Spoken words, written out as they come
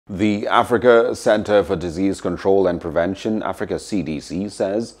The Africa Center for Disease Control and Prevention, Africa CDC,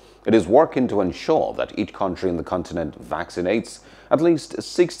 says it is working to ensure that each country in the continent vaccinates at least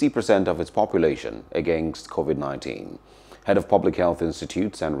 60% of its population against COVID-19. Head of Public Health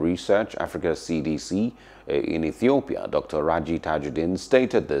Institutes and Research, Africa CDC, in Ethiopia, Dr. Raji Tajuddin,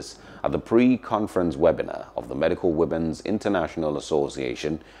 stated this at the pre-conference webinar of the Medical Women's International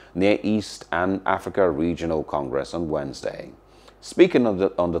Association Near East and Africa Regional Congress on Wednesday. Speaking on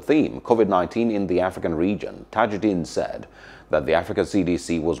the theme, COVID-19 in the African region, Tajuddin said that the Africa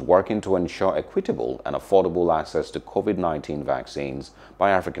CDC was working to ensure equitable and affordable access to COVID-19 vaccines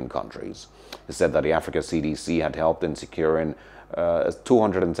by African countries. He said that the Africa CDC had helped in securing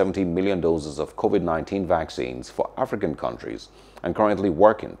 270 million doses of COVID-19 vaccines for African countries and currently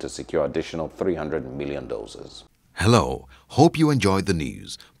working to secure additional 300 million doses. Hello, hope you enjoyed the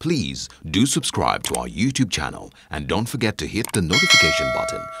news. Please do subscribe to our YouTube channel and don't forget to hit the notification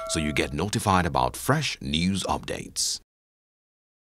button so you get notified about fresh news updates.